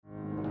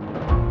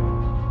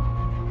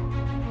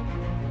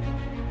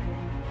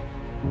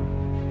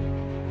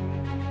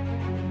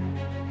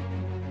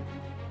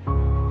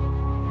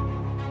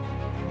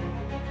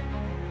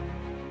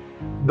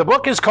The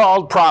book is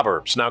called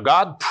Proverbs. Now,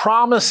 God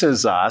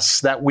promises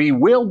us that we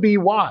will be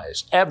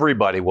wise.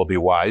 Everybody will be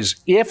wise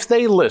if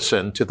they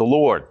listen to the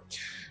Lord.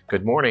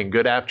 Good morning,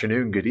 good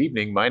afternoon, good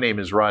evening. My name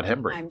is Rod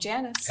Hembry. I'm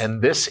Janice. And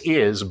this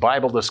is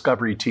Bible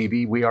Discovery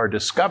TV. We are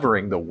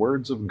discovering the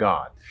words of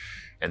God.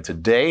 And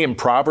today in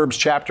Proverbs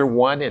chapter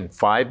 1, in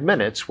 5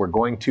 minutes, we're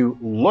going to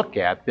look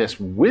at this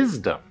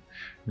wisdom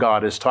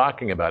God is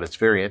talking about. It's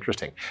very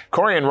interesting.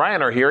 Corey and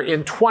Ryan are here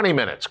in 20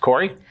 minutes.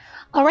 Corey?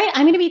 All right,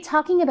 I'm going to be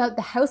talking about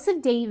the House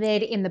of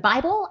David in the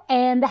Bible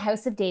and the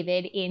House of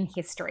David in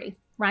history.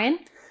 Ryan?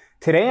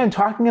 Today I'm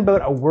talking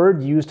about a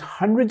word used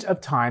hundreds of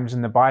times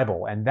in the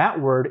Bible, and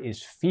that word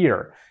is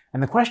fear.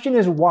 And the question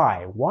is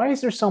why? Why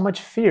is there so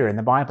much fear in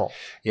the Bible?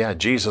 Yeah,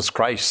 Jesus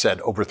Christ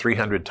said over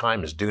 300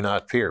 times, do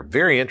not fear.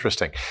 Very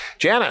interesting.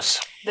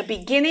 Janice? The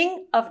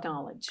beginning of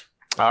knowledge.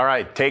 All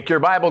right, take your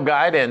Bible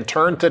guide and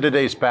turn to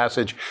today's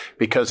passage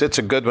because it's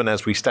a good one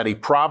as we study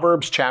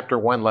Proverbs chapter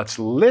 1. Let's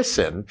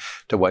listen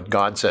to what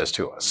God says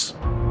to us.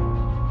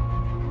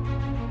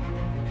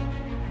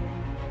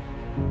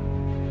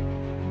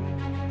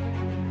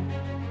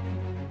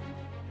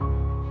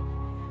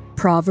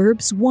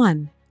 Proverbs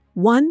 1,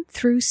 1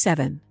 through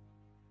 7.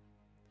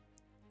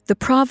 The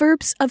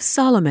Proverbs of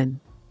Solomon,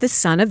 the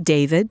son of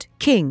David,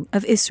 king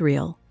of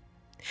Israel.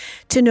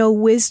 To know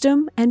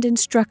wisdom and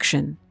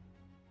instruction,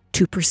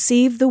 to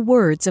perceive the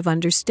words of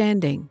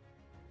understanding,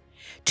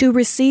 to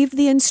receive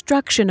the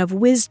instruction of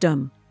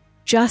wisdom,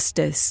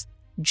 justice,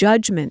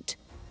 judgment,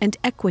 and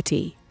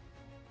equity,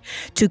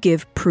 to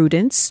give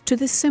prudence to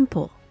the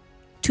simple,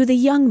 to the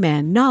young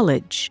man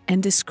knowledge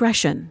and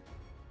discretion.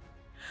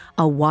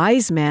 A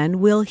wise man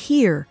will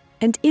hear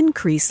and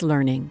increase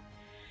learning,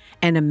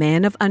 and a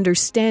man of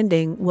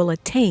understanding will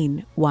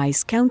attain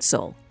wise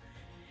counsel,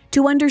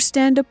 to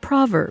understand a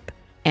proverb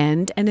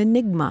and an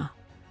enigma,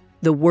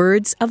 the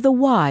words of the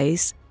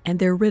wise and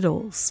their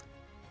riddles.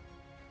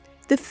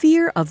 The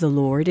fear of the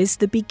Lord is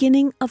the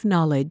beginning of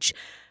knowledge,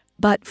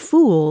 but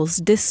fools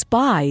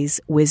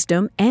despise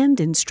wisdom and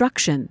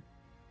instruction.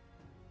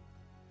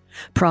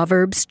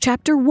 Proverbs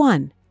chapter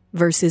 1,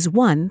 verses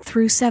 1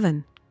 through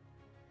 7.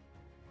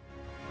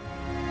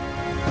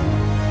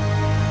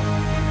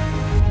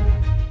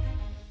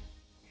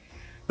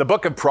 The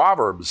book of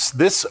Proverbs,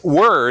 this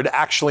word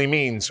actually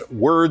means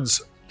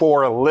words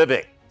for a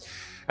living.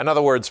 In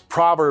other words,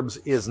 Proverbs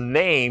is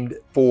named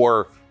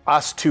for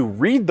us to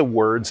read the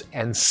words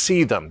and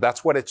see them.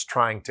 That's what it's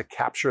trying to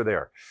capture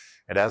there.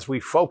 And as we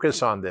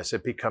focus on this,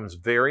 it becomes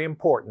very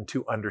important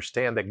to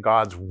understand that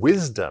God's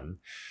wisdom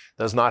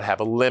does not have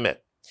a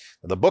limit.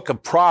 The book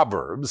of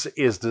Proverbs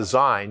is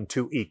designed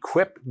to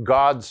equip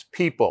God's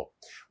people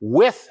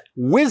with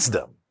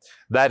wisdom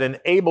that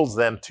enables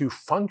them to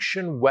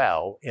function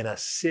well in a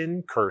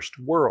sin-cursed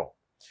world.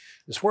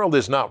 This world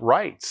is not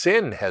right.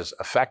 Sin has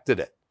affected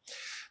it.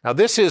 Now,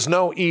 this is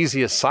no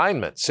easy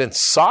assignment. Since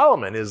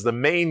Solomon is the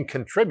main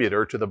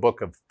contributor to the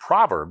book of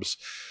Proverbs,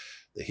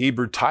 the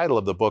Hebrew title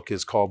of the book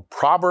is called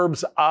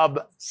Proverbs of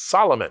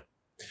Solomon.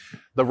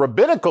 The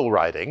rabbinical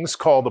writings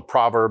call the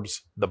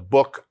Proverbs the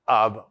book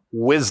of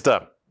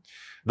wisdom.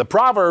 The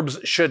Proverbs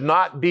should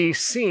not be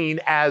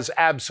seen as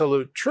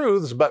absolute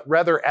truths, but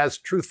rather as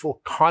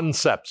truthful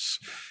concepts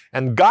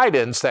and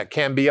guidance that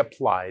can be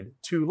applied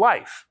to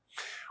life.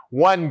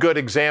 One good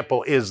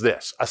example is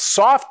this: a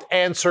soft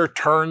answer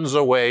turns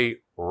away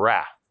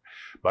wrath,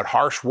 but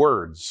harsh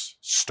words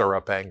stir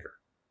up anger.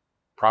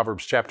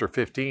 Proverbs chapter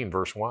 15,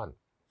 verse 1.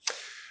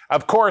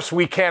 Of course,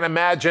 we can't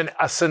imagine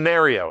a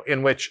scenario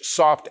in which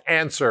soft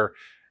answer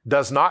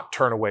does not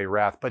turn away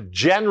wrath, but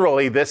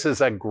generally this is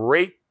a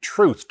great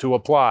truth to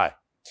apply.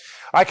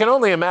 I can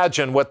only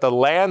imagine what the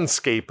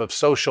landscape of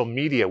social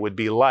media would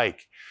be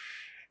like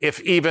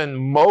if even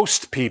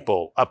most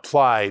people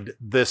applied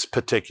this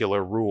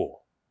particular rule.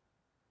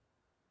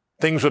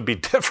 Things would be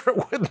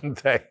different,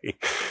 wouldn't they?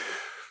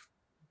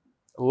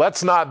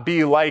 Let's not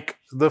be like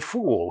the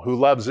fool who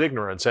loves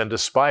ignorance and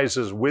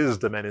despises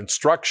wisdom and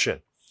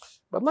instruction.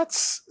 But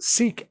let's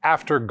seek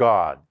after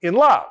God in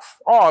love,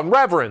 awe, and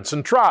reverence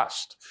and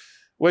trust,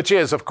 which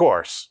is, of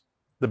course,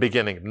 the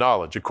beginning of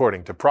knowledge,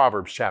 according to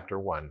Proverbs chapter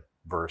 1,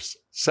 verse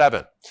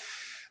 7.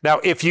 Now,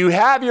 if you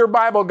have your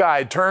Bible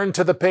guide, turn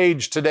to the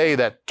page today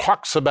that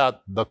talks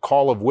about the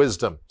call of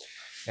wisdom.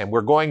 And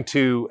we're going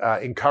to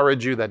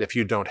encourage you that if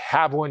you don't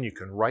have one, you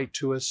can write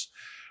to us,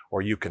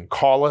 or you can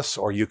call us,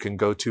 or you can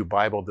go to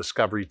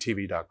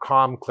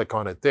BibleDiscoveryTV.com, click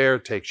on it there,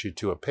 takes you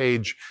to a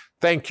page.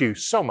 Thank you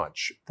so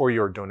much for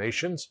your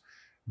donations.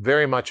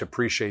 Very much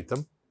appreciate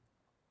them.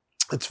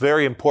 It's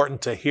very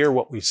important to hear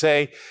what we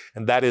say,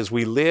 and that is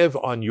we live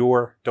on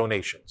your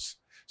donations.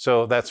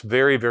 So that's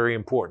very, very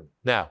important.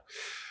 Now,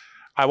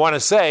 I want to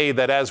say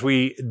that as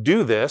we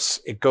do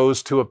this, it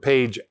goes to a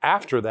page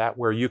after that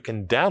where you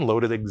can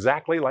download it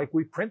exactly like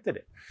we printed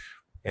it.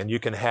 And you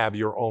can have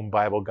your own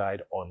Bible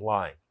guide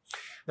online.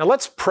 Now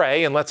let's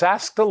pray and let's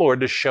ask the Lord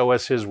to show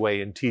us His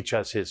way and teach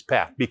us His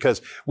path,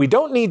 because we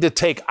don't need to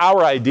take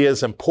our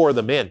ideas and pour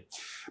them in.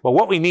 But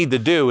what we need to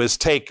do is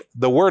take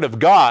the Word of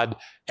God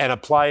and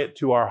apply it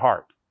to our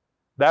heart.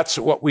 That's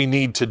what we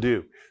need to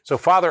do. So,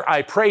 Father,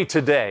 I pray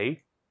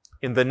today,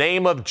 in the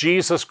name of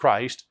Jesus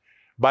Christ,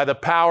 by the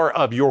power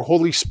of your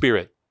Holy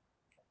Spirit,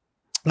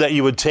 that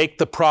you would take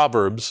the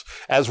Proverbs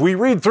as we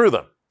read through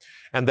them,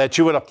 and that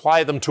you would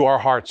apply them to our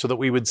hearts so that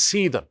we would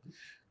see them.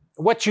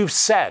 What you've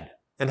said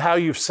and how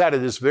you've said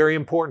it is very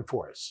important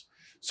for us.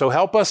 So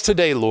help us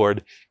today,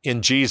 Lord,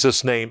 in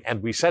Jesus' name.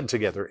 And we said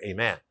together,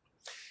 amen.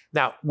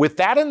 Now, with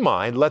that in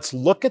mind, let's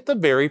look at the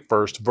very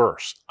first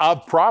verse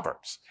of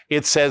Proverbs.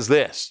 It says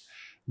this,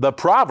 the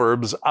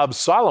Proverbs of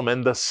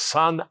Solomon, the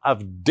son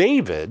of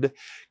David,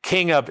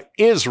 king of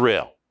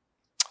Israel.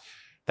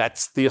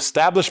 That's the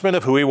establishment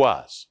of who he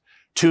was.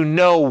 To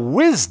know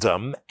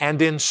wisdom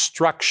and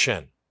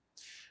instruction.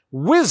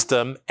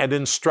 Wisdom and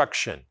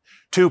instruction.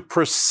 To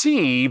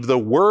perceive the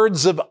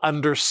words of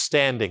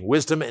understanding.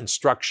 Wisdom,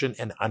 instruction,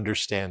 and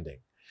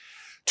understanding.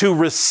 To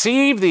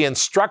receive the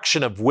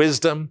instruction of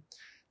wisdom,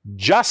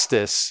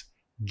 justice,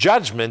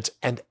 judgment,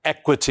 and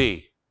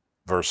equity.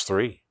 Verse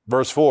 3.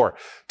 Verse 4.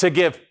 To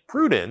give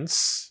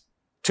prudence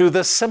to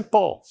the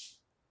simple.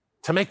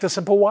 To make the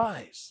simple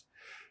wise.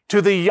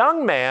 To the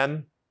young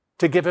man,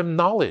 to give him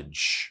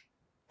knowledge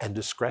and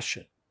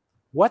discretion.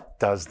 What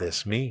does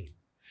this mean?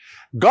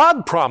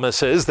 God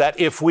promises that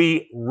if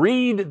we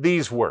read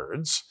these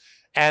words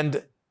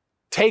and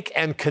take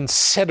and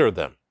consider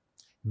them,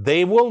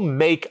 they will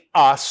make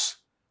us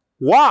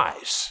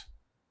wise.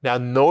 Now,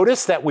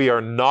 notice that we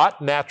are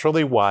not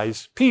naturally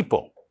wise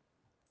people.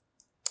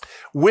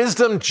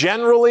 Wisdom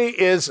generally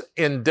is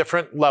in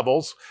different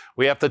levels.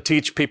 We have to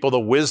teach people the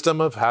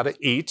wisdom of how to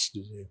eat,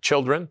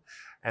 children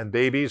and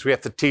babies. We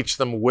have to teach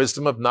them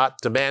wisdom of not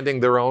demanding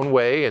their own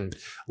way and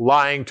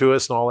lying to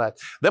us and all that.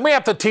 Then we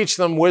have to teach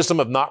them wisdom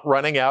of not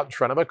running out in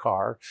front of a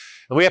car.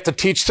 And we have to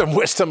teach them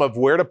wisdom of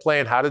where to play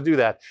and how to do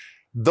that.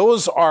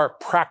 Those are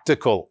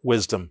practical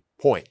wisdom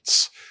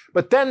points.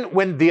 But then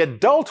when the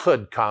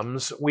adulthood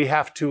comes, we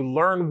have to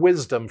learn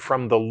wisdom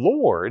from the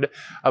Lord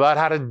about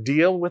how to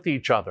deal with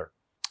each other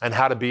and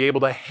how to be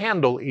able to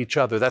handle each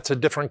other. That's a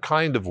different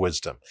kind of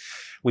wisdom.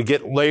 We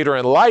get later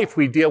in life,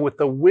 we deal with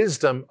the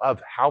wisdom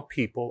of how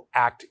people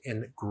act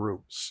in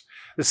groups.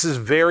 This is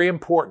very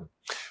important.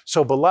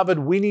 So, beloved,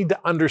 we need to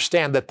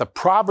understand that the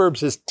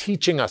Proverbs is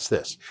teaching us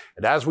this.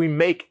 And as we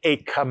make a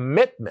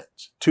commitment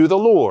to the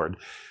Lord,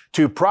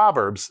 to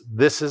Proverbs,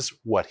 this is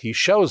what he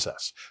shows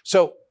us.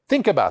 So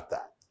think about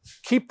that.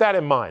 Keep that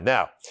in mind.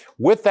 Now,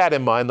 with that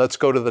in mind, let's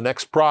go to the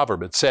next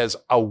proverb. It says,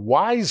 a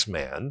wise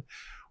man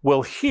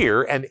will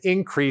hear and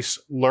increase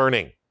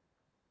learning,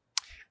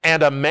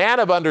 and a man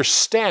of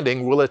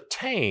understanding will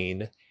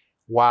attain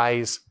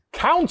wise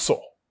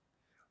counsel.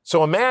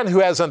 So a man who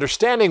has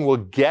understanding will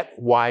get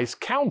wise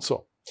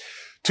counsel.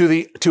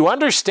 To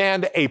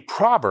understand a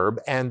proverb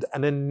and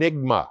an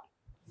enigma.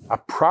 A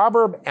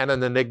proverb and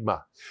an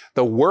enigma.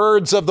 The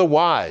words of the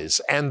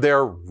wise and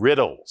their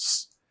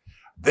riddles.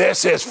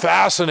 This is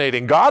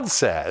fascinating. God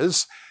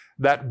says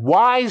that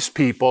wise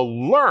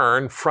people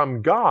learn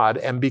from God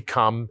and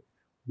become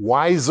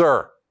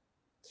wiser.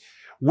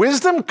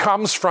 Wisdom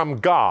comes from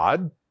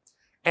God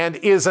and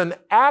is an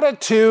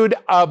attitude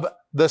of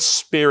the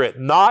spirit,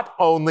 not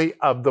only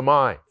of the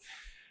mind.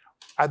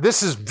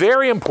 This is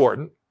very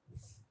important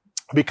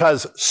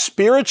because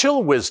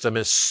spiritual wisdom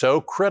is so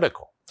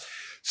critical.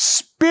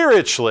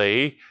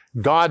 Spiritually,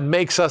 God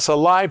makes us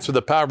alive through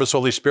the power of His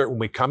Holy Spirit when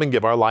we come and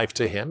give our life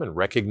to Him and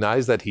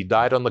recognize that He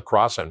died on the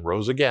cross and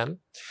rose again,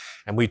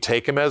 and we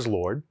take Him as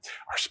Lord.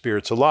 Our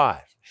spirit's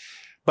alive.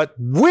 But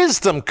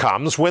wisdom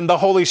comes when the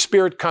Holy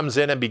Spirit comes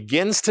in and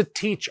begins to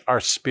teach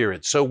our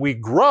spirit. So we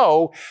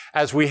grow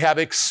as we have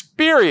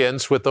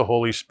experience with the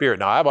Holy Spirit.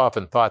 Now, I've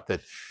often thought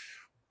that,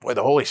 boy,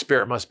 the Holy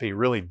Spirit must be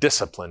really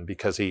disciplined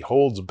because He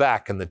holds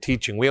back in the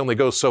teaching. We only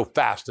go so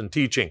fast in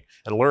teaching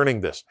and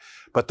learning this.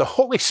 But the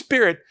Holy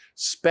Spirit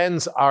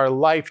spends our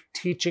life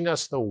teaching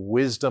us the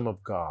wisdom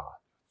of God.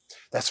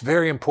 That's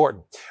very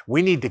important.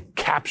 We need to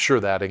capture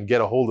that and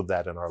get a hold of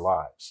that in our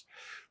lives.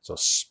 So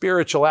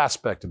spiritual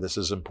aspect of this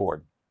is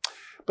important.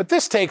 But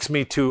this takes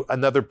me to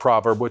another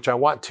proverb, which I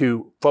want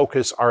to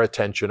focus our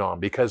attention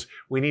on because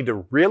we need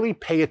to really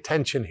pay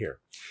attention here.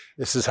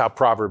 This is how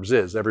Proverbs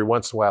is. Every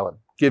once in a while, it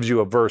gives you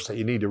a verse that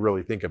you need to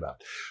really think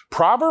about.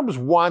 Proverbs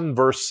 1,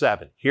 verse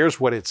 7. Here's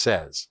what it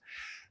says.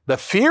 The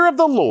fear of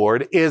the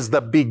Lord is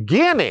the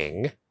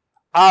beginning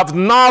of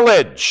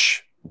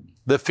knowledge.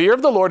 The fear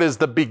of the Lord is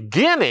the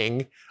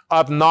beginning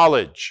of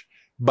knowledge,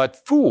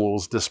 but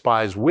fools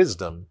despise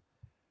wisdom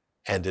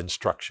and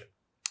instruction.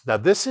 Now,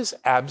 this is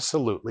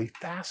absolutely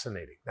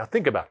fascinating. Now,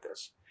 think about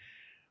this.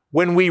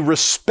 When we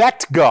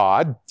respect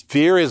God,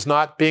 fear is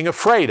not being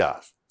afraid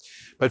of,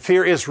 but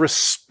fear is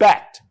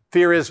respect.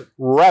 Fear is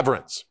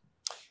reverence.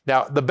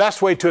 Now, the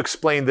best way to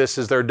explain this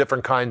is there are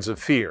different kinds of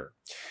fear.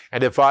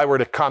 And if I were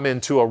to come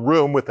into a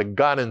room with a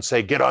gun and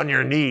say, get on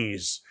your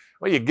knees,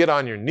 well, you get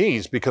on your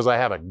knees because I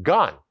have a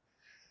gun.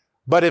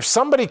 But if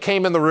somebody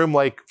came in the room,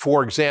 like,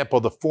 for example,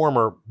 the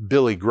former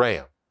Billy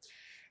Graham,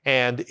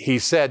 and he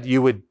said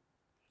you would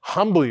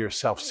humble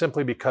yourself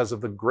simply because of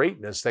the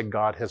greatness that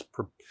God has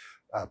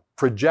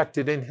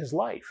projected in his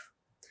life.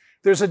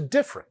 There's a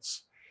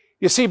difference.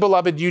 You see,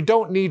 beloved, you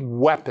don't need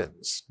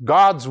weapons.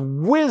 God's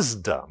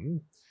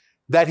wisdom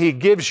that he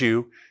gives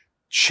you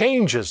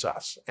changes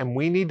us. And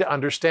we need to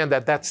understand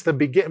that that's the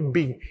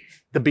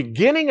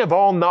beginning of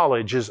all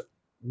knowledge is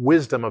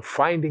wisdom of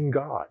finding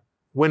God.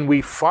 When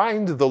we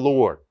find the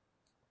Lord,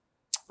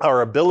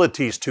 our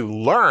abilities to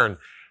learn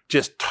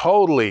just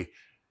totally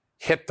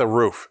hit the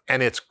roof,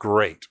 and it's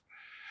great.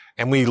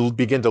 And we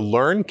begin to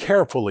learn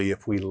carefully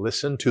if we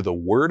listen to the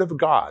Word of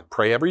God,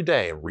 pray every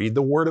day, read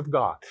the Word of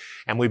God,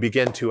 and we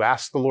begin to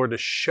ask the Lord to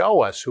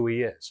show us who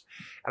he is.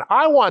 And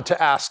I want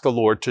to ask the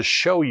Lord to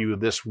show you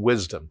this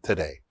wisdom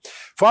today.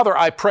 Father,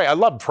 I pray, I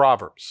love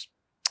Proverbs.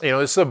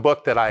 This is a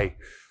book that I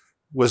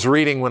was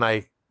reading when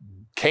I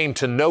came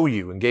to know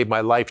you and gave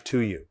my life to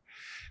you.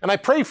 And I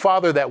pray,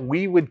 Father, that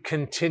we would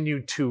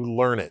continue to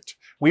learn it.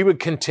 We would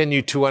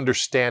continue to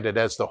understand it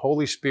as the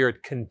Holy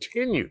Spirit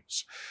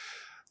continues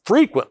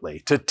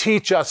frequently to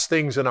teach us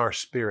things in our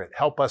spirit.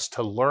 Help us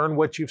to learn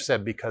what you've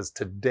said, because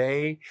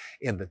today,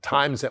 in the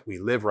times that we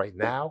live right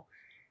now,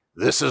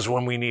 this is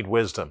when we need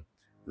wisdom.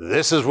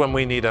 This is when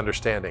we need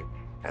understanding.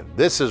 And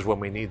this is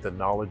when we need the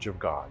knowledge of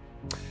God.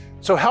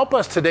 So help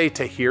us today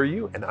to hear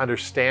you and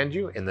understand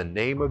you in the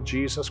name of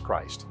Jesus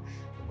Christ.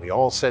 And we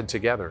all said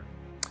together,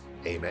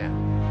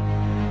 amen.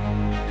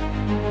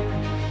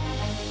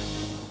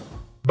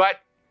 But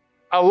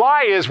a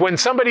lie is when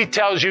somebody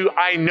tells you,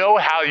 I know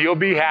how you'll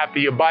be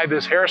happy. You buy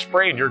this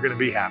hairspray and you're going to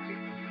be happy.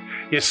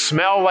 You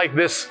smell like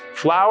this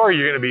flower,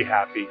 you're going to be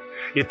happy.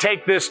 You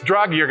take this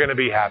drug, you're going to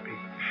be happy.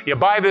 You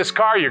buy this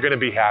car, you're going to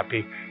be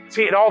happy.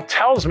 See, it all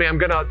tells me I'm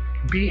going to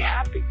be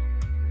happy.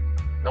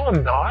 No,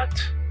 I'm not.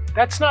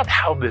 That's not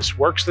how this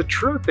works. The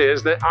truth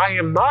is that I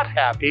am not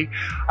happy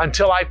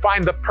until I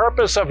find the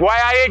purpose of why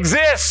I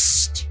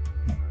exist.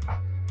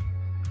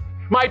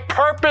 My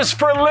purpose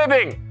for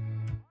living.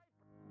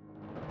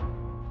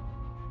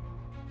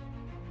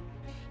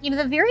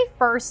 The very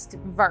first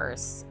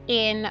verse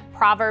in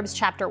Proverbs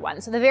chapter 1,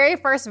 so the very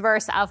first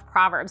verse of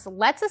Proverbs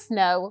lets us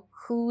know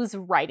who's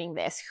writing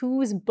this,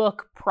 whose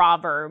book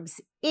Proverbs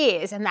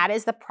is, and that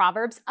is the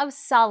Proverbs of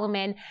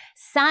Solomon,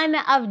 son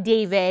of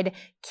David,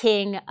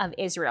 king of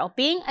Israel.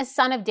 Being a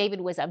son of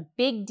David was a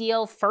big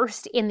deal,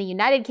 first in the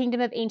United Kingdom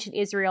of ancient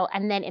Israel,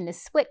 and then in the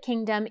split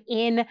kingdom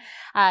in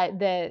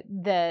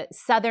the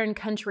southern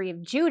country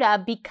of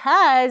Judah,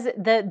 because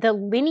the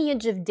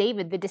lineage of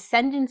David, the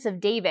descendants of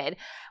David,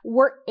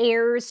 were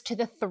heirs to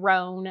the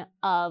throne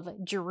of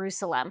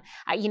Jerusalem.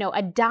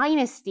 A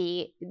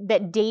dynasty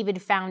that David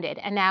founded.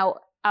 And now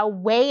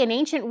an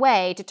ancient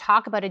way to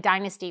talk about a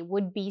dynasty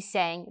would be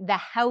saying the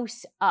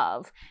house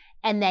of,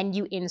 and then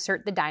you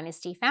insert the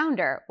dynasty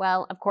founder.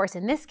 Well, of course,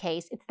 in this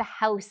case, it's the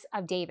house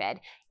of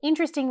David.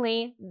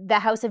 Interestingly, the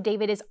house of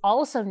David is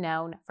also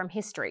known from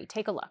history.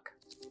 Take a look.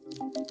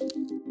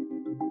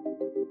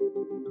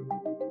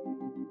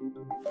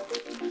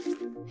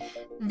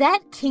 That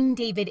King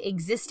David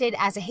existed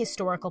as a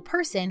historical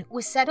person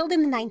was settled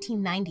in the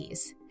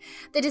 1990s.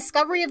 The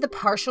discovery of the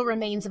partial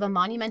remains of a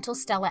monumental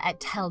stela at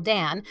Tel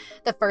Dan,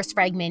 the first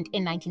fragment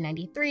in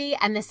 1993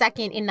 and the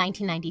second in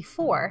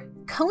 1994,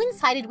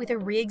 coincided with a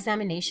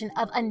re-examination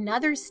of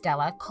another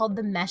stela called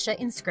the Mesha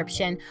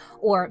inscription,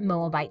 or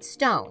Moabite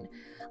stone.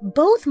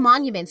 Both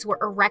monuments were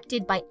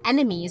erected by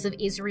enemies of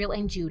Israel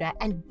and Judah,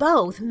 and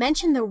both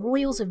mention the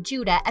royals of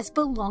Judah as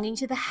belonging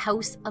to the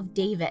house of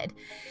David.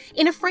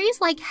 In a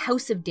phrase like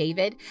House of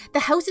David,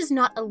 the house is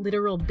not a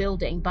literal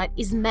building, but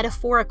is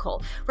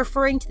metaphorical,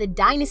 referring to the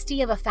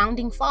dynasty of a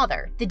founding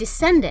father, the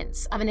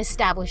descendants of an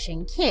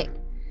establishing king.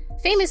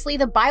 Famously,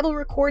 the Bible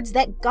records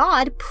that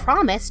God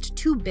promised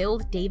to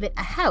build David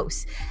a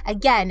house,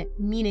 again,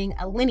 meaning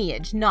a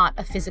lineage, not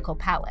a physical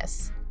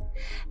palace.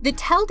 The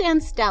Tel Dan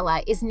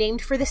stela is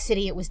named for the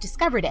city it was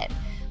discovered in.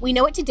 We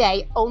know it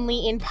today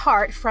only in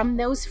part from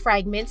those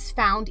fragments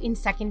found in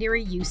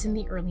secondary use in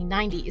the early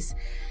 90s.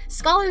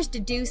 Scholars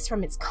deduce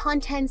from its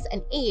contents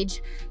and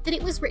age that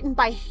it was written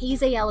by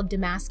Hazael of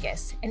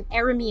Damascus, an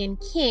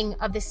Aramean king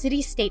of the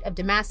city-state of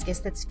Damascus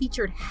that's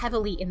featured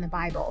heavily in the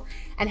Bible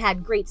and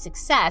had great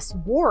success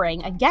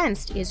warring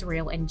against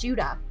Israel and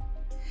Judah.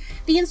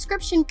 The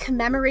inscription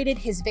commemorated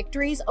his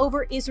victories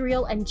over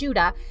Israel and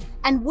Judah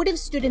and would have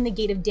stood in the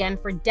Gate of Dan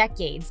for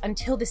decades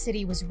until the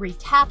city was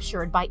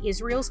recaptured by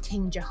Israel's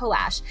king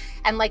Jehoash,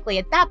 and likely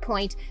at that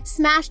point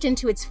smashed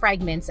into its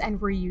fragments and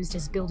reused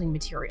as building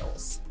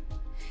materials.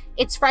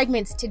 Its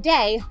fragments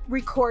today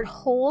record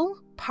whole,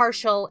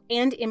 partial,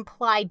 and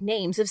implied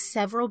names of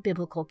several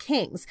biblical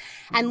kings,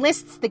 and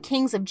lists the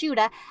kings of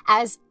Judah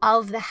as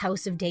of the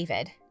house of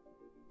David.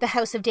 The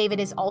house of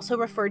David is also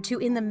referred to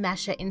in the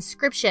Mesha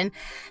inscription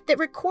that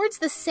records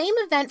the same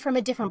event from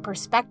a different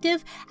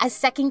perspective as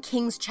 2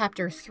 Kings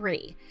chapter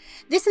 3.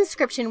 This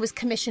inscription was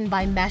commissioned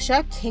by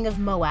Mesha, king of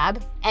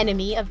Moab,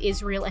 enemy of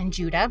Israel and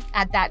Judah,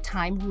 at that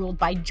time ruled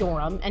by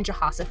Joram and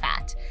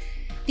Jehoshaphat.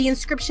 The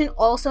inscription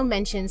also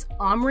mentions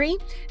Omri,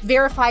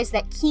 verifies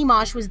that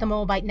Chemosh was the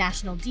Moabite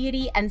national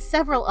deity, and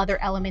several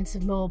other elements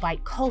of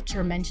Moabite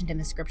culture mentioned in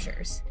the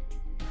scriptures.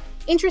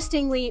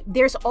 Interestingly,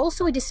 there's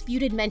also a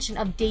disputed mention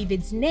of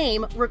David's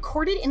name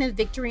recorded in a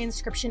victory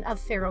inscription of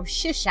Pharaoh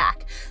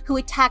Shishak, who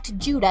attacked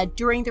Judah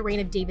during the reign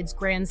of David's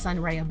grandson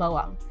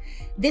Rehoboam.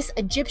 This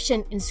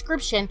Egyptian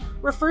inscription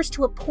refers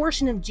to a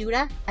portion of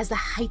Judah as the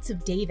Heights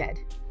of David.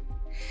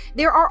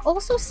 There are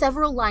also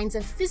several lines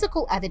of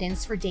physical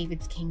evidence for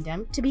David's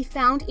kingdom to be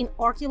found in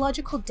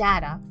archaeological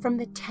data from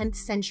the 10th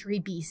century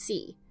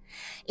BC.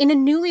 In a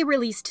newly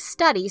released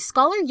study,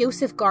 scholar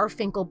Joseph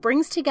Garfinkel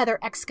brings together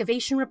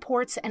excavation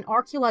reports and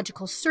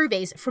archaeological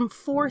surveys from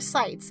 4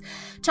 sites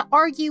to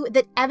argue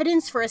that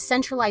evidence for a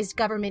centralized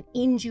government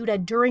in Judah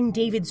during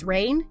David's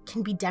reign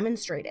can be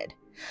demonstrated.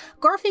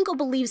 Garfinkel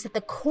believes that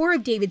the core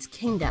of David's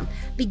kingdom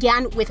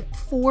began with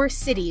 4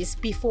 cities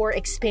before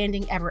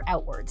expanding ever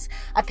outwards,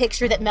 a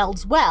picture that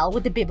melds well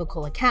with the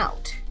biblical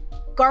account.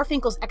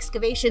 Garfinkel's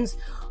excavations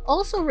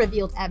also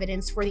revealed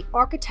evidence for the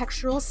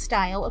architectural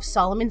style of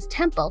Solomon's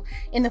temple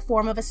in the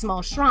form of a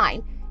small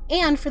shrine,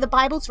 and for the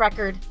Bible's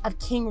record of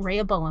King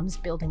Rehoboam's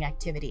building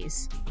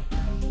activities.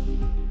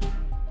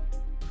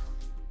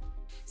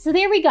 So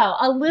there we go.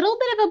 A little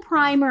bit of a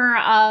primer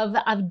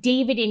of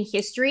David in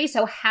history.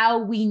 So how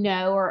we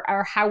know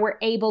or how we're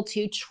able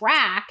to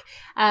track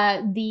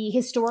the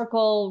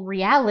historical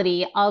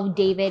reality of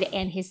David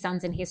and his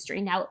sons in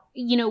history. Now,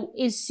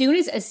 as soon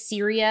as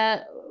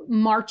Assyria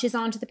marches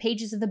onto the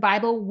pages of the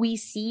Bible, we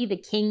see the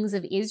kings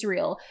of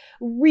Israel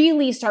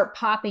really start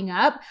popping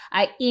up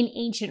in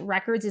ancient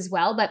records as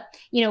well. But,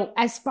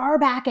 as far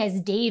back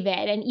as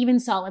David and even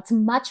Saul, it's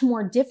much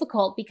more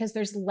difficult because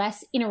there's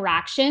less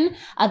interaction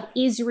of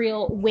Israel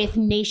with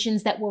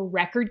nations that were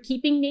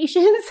record-keeping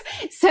nations.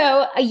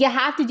 So you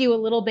have to do a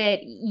little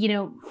bit,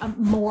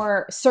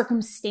 more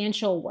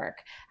circumstantial work.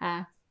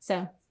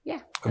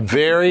 Yeah.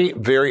 Very,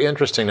 very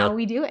interesting. How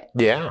we do it.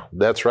 Yeah,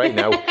 that's right.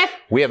 Now,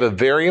 we have a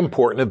very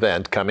important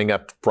event coming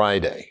up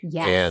Friday.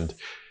 Yes. And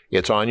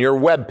it's on your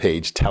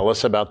webpage. Tell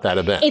us about that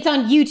event. It's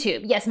on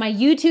YouTube. Yes, my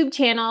YouTube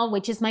channel,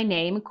 which is my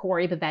name,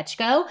 Corey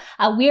Babechko.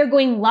 We are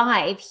going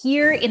live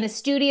here in the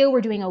studio.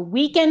 We're doing a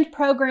weekend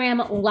program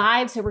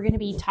live. So we're going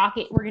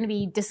to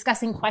be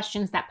discussing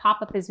questions that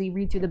pop up as we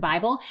read through the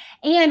Bible.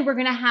 And we're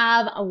going to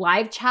have a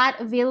live chat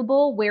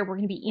available where we're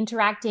going to be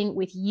interacting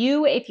with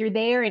you if you're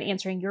there and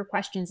answering your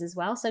questions as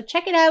well. So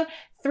check it out,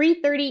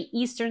 3:30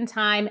 Eastern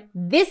Time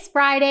this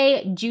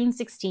Friday, June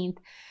 16th.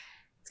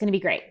 It's going to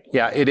be great.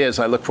 Yeah, it is.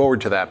 I look forward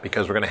to that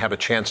because we're going to have a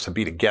chance to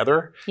be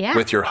together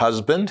with your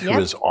husband, who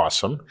is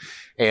awesome.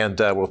 And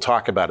we'll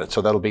talk about it.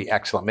 So that'll be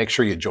excellent. Make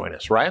sure you join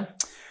us, Ryan.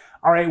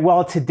 All right,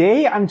 well,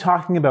 today I'm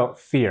talking about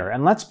fear.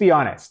 And let's be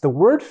honest, the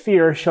word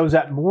fear shows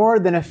up more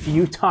than a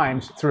few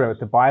times throughout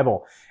the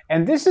Bible.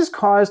 And this has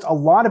caused a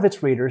lot of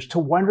its readers to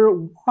wonder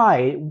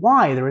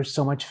why there is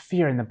so much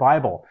fear in the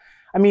Bible.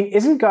 I mean,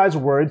 isn't God's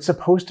word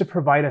supposed to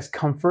provide us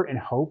comfort and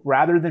hope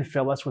rather than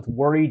fill us with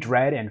worry,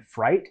 dread, and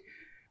fright?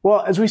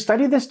 Well, as we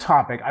study this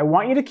topic, I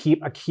want you to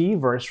keep a key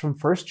verse from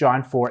 1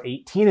 John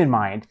 4:18 in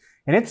mind.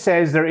 And it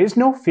says, "There is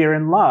no fear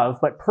in love,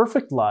 but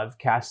perfect love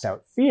casts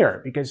out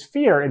fear, because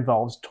fear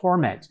involves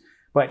torment.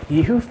 But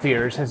he who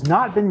fears has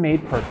not been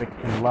made perfect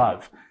in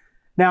love."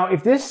 Now,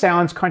 if this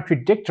sounds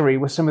contradictory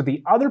with some of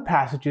the other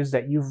passages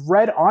that you've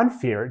read on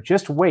fear,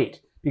 just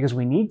wait, because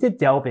we need to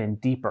delve in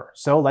deeper.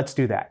 So let's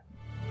do that.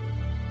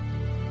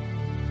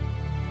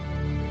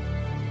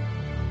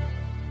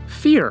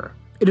 Fear.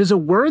 It is a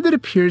word that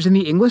appears in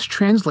the English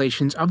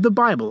translations of the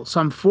Bible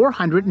some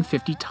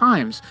 450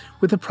 times,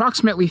 with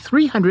approximately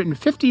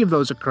 350 of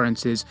those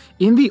occurrences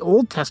in the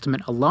Old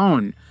Testament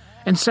alone.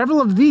 And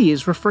several of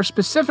these refer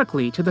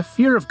specifically to the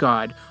fear of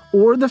God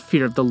or the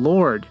fear of the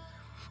Lord.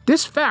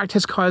 This fact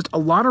has caused a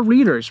lot of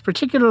readers,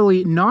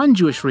 particularly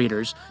non-Jewish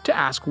readers, to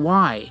ask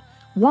why.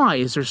 Why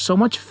is there so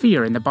much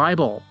fear in the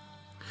Bible?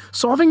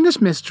 Solving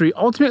this mystery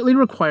ultimately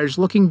requires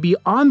looking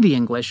beyond the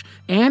English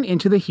and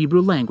into the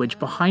Hebrew language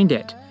behind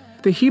it.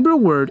 The Hebrew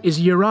word is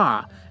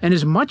yirah and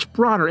is much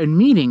broader in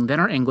meaning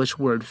than our English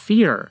word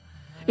fear.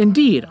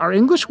 Indeed, our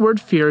English word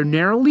fear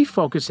narrowly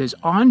focuses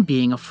on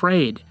being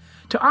afraid.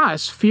 To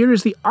us, fear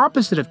is the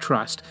opposite of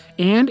trust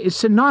and is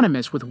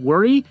synonymous with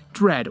worry,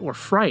 dread, or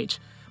fright.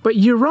 But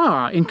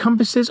yirah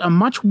encompasses a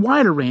much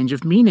wider range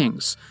of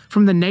meanings,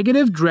 from the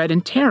negative dread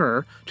and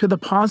terror to the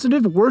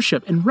positive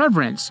worship and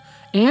reverence,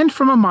 and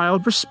from a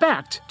mild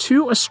respect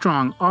to a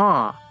strong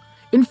awe.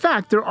 In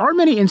fact, there are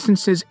many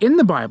instances in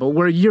the Bible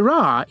where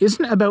yirah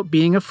isn't about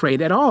being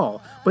afraid at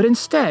all, but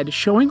instead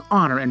showing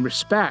honor and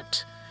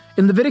respect.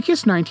 In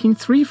Leviticus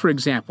 19:3, for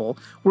example,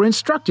 we're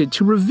instructed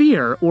to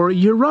revere or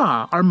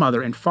yirah our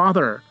mother and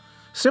father.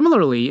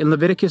 Similarly, in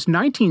Leviticus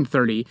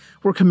 19:30,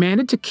 we're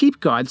commanded to keep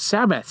God's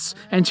Sabbaths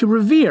and to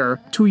revere,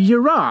 to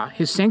yirah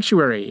his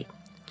sanctuary.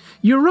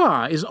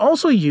 Yirah is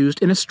also used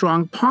in a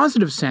strong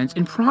positive sense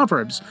in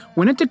Proverbs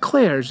when it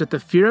declares that the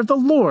fear of the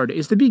Lord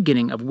is the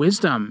beginning of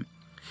wisdom.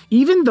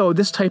 Even though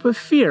this type of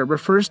fear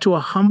refers to a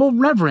humble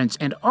reverence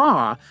and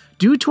awe,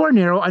 due to our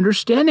narrow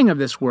understanding of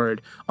this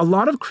word, a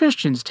lot of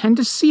Christians tend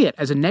to see it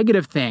as a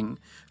negative thing,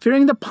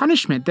 fearing the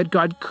punishment that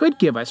God could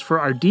give us for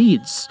our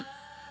deeds.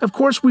 Of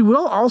course, we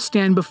will all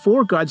stand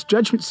before God's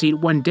judgment seat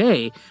one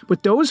day,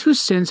 but those whose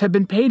sins have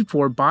been paid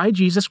for by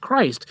Jesus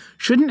Christ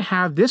shouldn't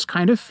have this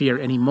kind of fear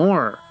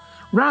anymore.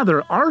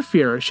 Rather, our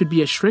fear should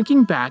be a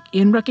shrinking back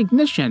in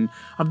recognition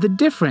of the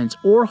difference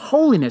or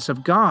holiness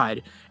of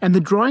God and the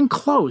drawing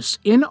close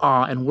in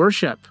awe and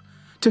worship.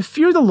 To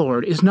fear the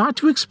Lord is not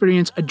to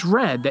experience a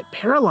dread that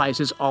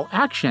paralyzes all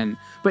action,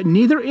 but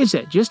neither is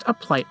it just a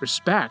polite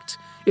respect.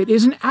 It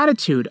is an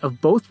attitude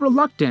of both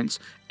reluctance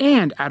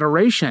and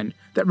adoration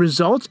that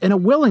results in a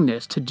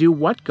willingness to do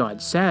what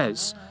God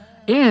says.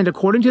 And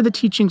according to the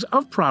teachings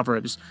of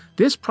Proverbs,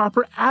 this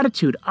proper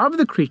attitude of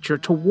the creature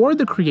toward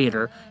the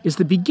Creator is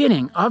the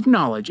beginning of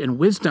knowledge and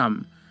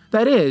wisdom.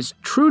 That is,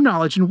 true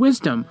knowledge and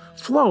wisdom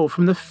flow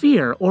from the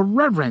fear or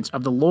reverence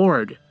of the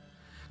Lord.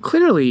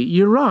 Clearly,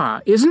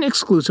 yirah isn't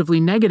exclusively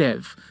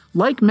negative.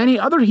 Like many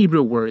other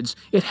Hebrew words,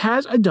 it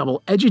has a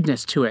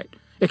double-edgedness to it.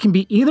 It can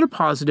be either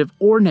positive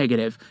or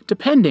negative,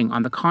 depending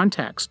on the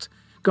context.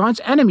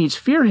 God's enemies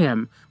fear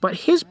him, but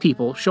his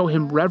people show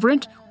him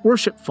reverent,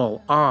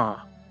 worshipful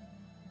awe.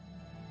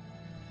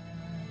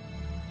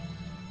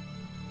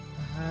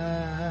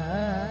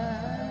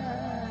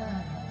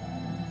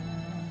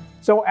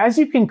 So as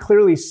you can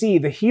clearly see,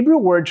 the Hebrew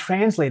word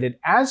translated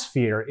as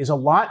fear is a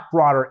lot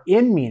broader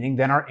in meaning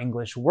than our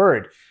English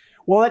word.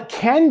 While it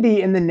can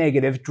be in the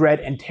negative dread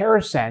and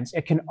terror sense,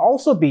 it can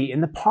also be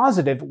in the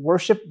positive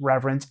worship,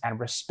 reverence, and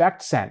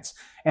respect sense.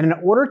 And in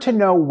order to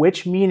know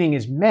which meaning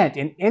is meant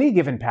in any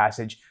given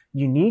passage,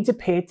 you need to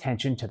pay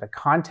attention to the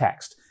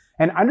context.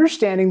 And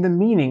understanding the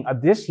meaning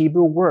of this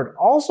Hebrew word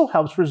also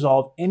helps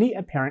resolve any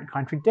apparent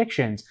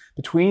contradictions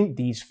between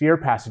these fear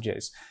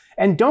passages.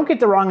 And don't get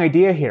the wrong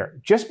idea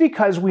here. Just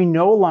because we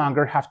no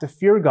longer have to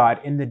fear God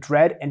in the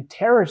dread and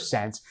terror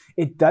sense,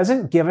 it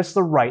doesn't give us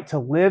the right to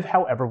live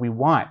however we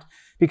want.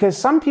 Because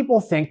some people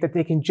think that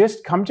they can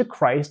just come to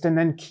Christ and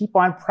then keep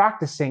on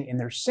practicing in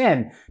their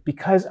sin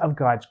because of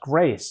God's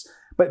grace.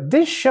 But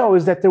this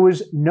shows that there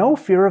was no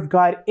fear of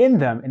God in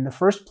them in the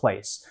first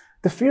place.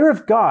 The fear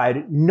of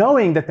God,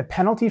 knowing that the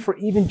penalty for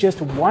even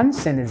just one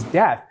sin is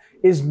death,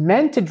 is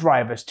meant to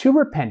drive us to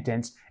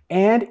repentance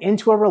and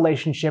into a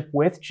relationship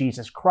with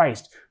Jesus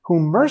Christ, who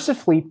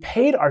mercifully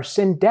paid our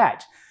sin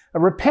debt.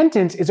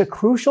 Repentance is a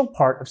crucial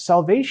part of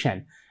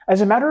salvation.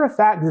 As a matter of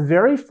fact, the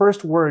very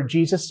first word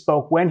Jesus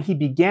spoke when he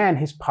began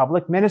his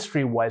public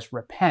ministry was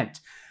repent.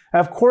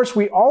 Of course,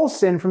 we all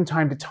sin from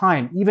time to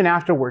time, even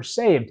after we're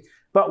saved,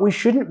 but we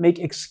shouldn't make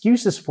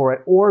excuses for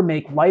it or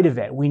make light of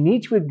it. We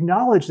need to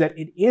acknowledge that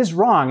it is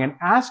wrong and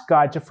ask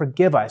God to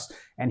forgive us,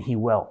 and he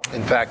will.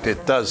 In fact,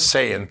 it does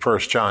say in 1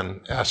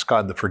 John, ask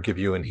God to forgive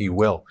you and he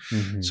will.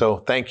 So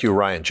thank you,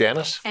 Ryan.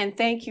 Janice? And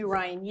thank you,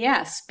 Ryan.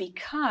 Yes,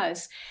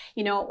 because,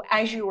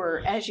 as you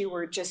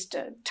were just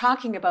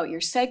talking about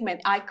your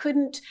segment, I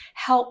couldn't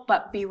help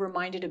but be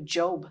reminded of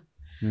Job.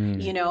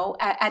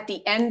 At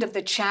the end of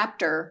the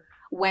chapter,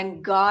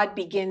 when God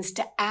begins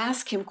to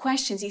ask him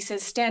questions, he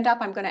says, stand up,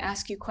 I'm going to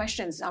ask you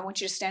questions. I want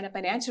you to stand up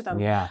and answer them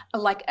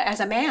like as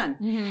a man.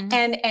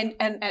 And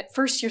at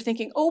first you're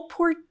thinking, oh,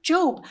 poor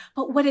Job.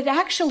 But what it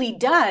actually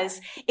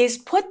does is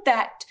put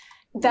that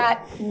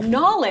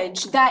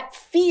knowledge, that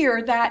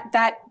fear,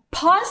 that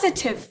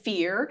positive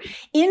fear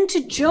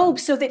into Job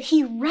so that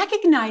he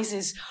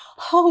recognizes,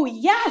 oh,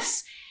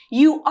 yes,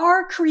 you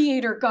are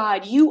Creator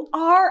God. You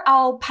are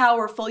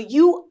all-powerful.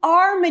 You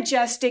are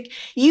majestic.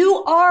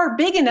 You are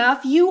big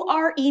enough. You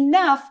are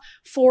enough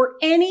for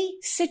any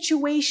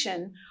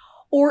situation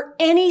or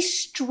any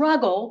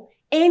struggle,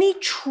 any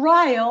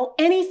trial,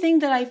 anything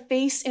that I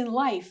face in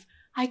life.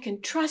 I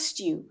can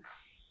trust you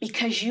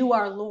because you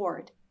are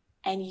Lord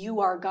and you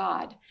are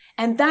God.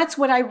 And that's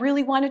what I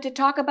really wanted to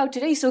talk about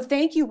today. So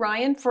thank you,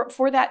 Ryan,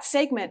 for that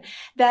segment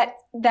that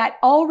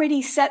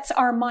already sets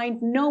our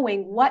mind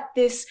knowing what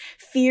this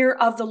fear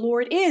of the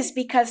Lord is,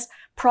 because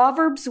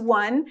Proverbs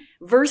 1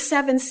 verse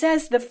 7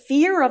 says the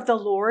fear of the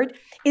Lord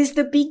is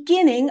the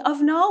beginning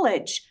of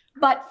knowledge.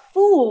 But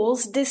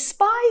fools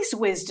despise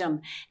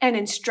wisdom and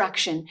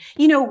instruction.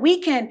 We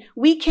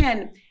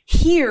can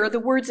hear the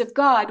words of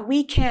God.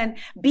 We can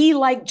be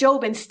like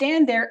Job and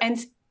stand there and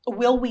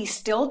will we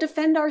still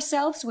defend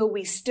ourselves? Will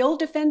we still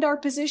defend our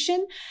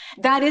position?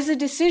 That is a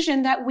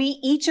decision that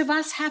each of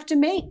us have to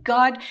make.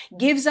 God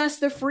gives us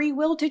the free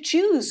will to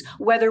choose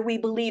whether we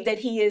believe that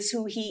he is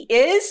who he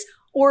is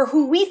or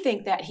who we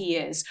think that he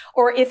is,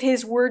 or if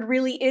his word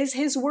really is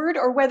his word,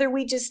 or whether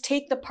we just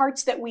take the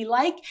parts that we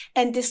like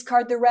and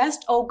discard the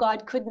rest. Oh,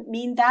 God couldn't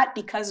mean that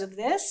because of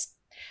this.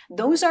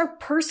 Those are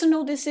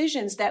personal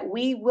decisions that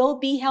we will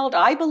be held,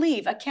 I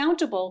believe,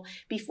 accountable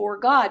before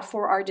God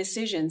for our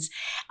decisions.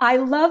 I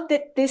love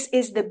that this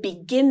is the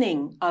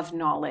beginning of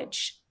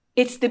knowledge.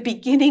 It's the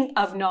beginning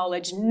of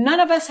knowledge. None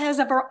of us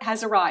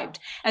has arrived.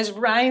 As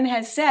Ryan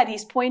has said,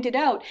 he's pointed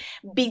out,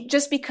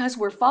 just because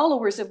we're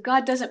followers of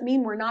God doesn't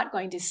mean we're not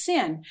going to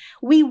sin.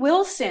 We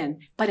will sin,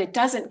 but it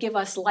doesn't give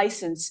us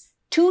license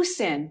to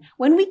sin.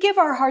 When we give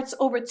our hearts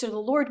over to the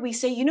Lord, we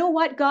say, you know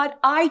what, God,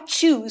 I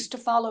choose to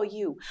follow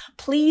you.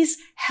 Please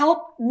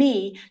help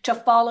me to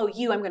follow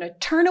you. I'm going to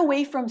turn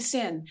away from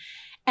sin.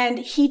 And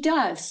he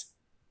does.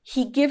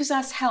 He gives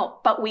us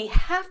help, but we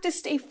have to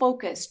stay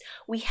focused.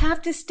 We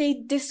have to stay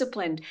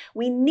disciplined.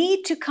 We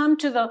need to come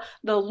to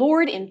the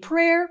Lord in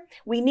prayer.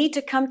 We need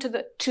to come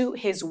to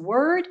his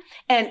word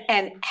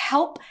and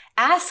help,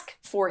 ask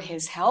for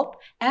his help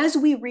as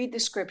we read the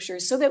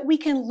scriptures so that we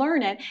can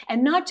learn it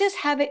and not just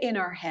have it in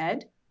our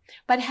head,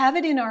 but have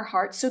it in our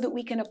hearts so that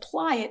we can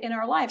apply it in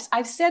our lives.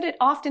 I've said it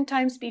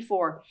oftentimes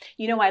before.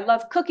 You know, I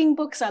love cooking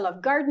books. I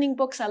love gardening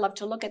books. I love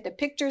to look at the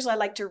pictures. I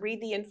like to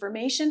read the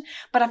information.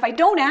 But if I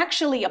don't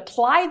actually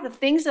apply the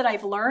things that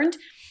I've learned,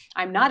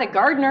 I'm not a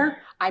gardener.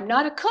 I'm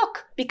not a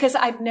cook because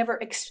I've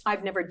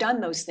never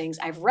done those things.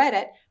 I've read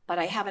it, but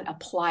I haven't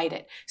applied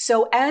it.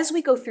 So as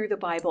we go through the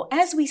Bible,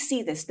 as we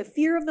see this, the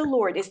fear of the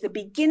Lord is the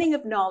beginning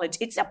of knowledge.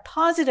 It's a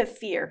positive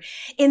fear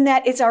in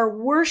that it's our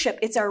worship,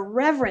 it's our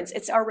reverence,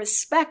 it's our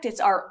respect,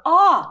 it's our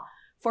awe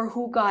for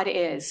who God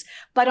is.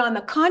 But on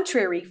the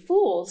contrary,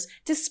 fools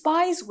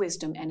despise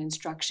wisdom and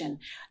instruction.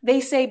 They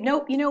say,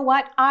 nope, you know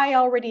what? I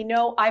already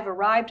know, I've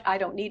arrived. I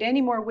don't need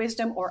any more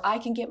wisdom, or I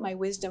can get my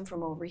wisdom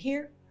from over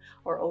here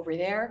or over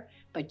there.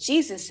 But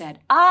Jesus said,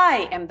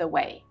 I am the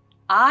way.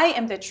 I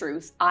am the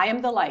truth. I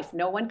am the life.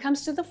 No one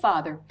comes to the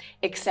Father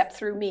except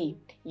through me.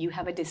 You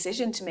have a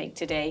decision to make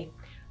today.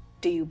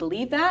 Do you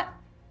believe that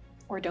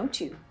or don't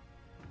you?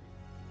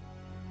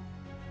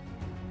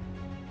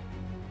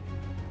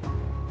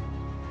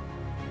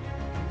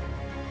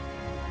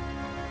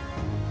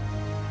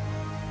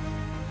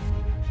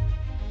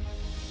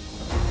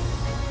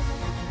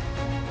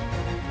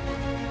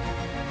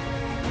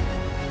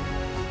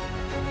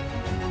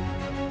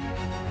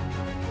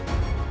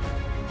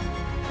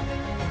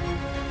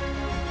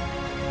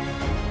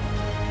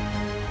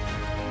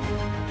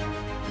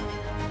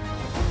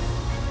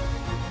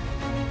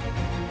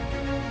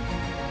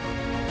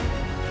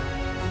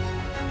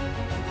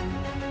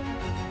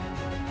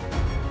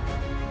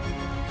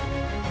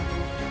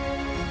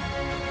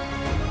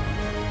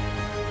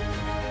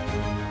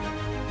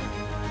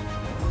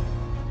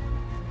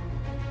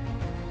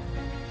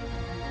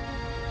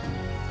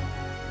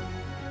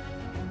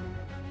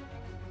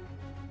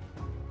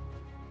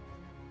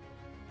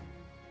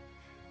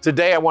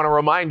 Today, I want to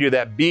remind you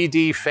that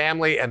BD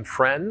Family and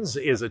Friends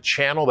is a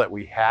channel that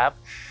we have.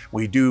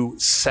 We do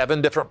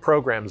 7 different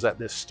programs at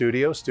this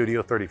studio,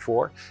 Studio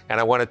 34, and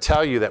I want to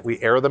tell you that we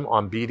air them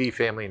on BD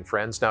Family and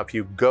Friends. Now, if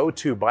you go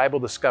to Bible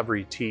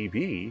Discovery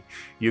TV,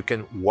 you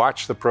can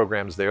watch the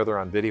programs there. They're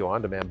on video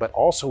on demand, but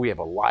also we have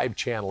a live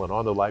channel, and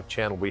on the live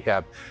channel, we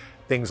have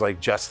things like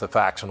Just the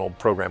Facts, an old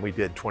program we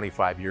did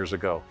 25 years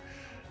ago.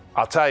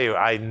 I'll tell you,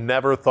 I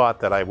never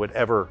thought that I would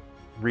ever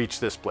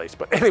reach this place.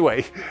 But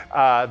anyway,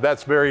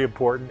 that's very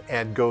important,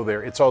 and go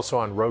there. It's also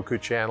on Roku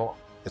channel.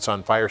 It's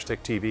on Fire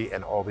Stick TV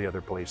and all the other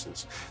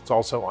places. It's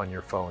also on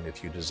your phone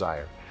if you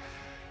desire.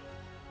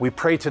 We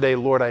pray today,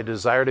 Lord, I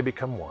desire to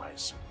become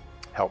wise.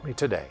 Help me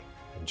today.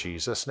 In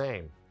Jesus'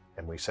 name.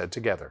 And we said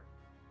together,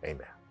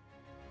 amen.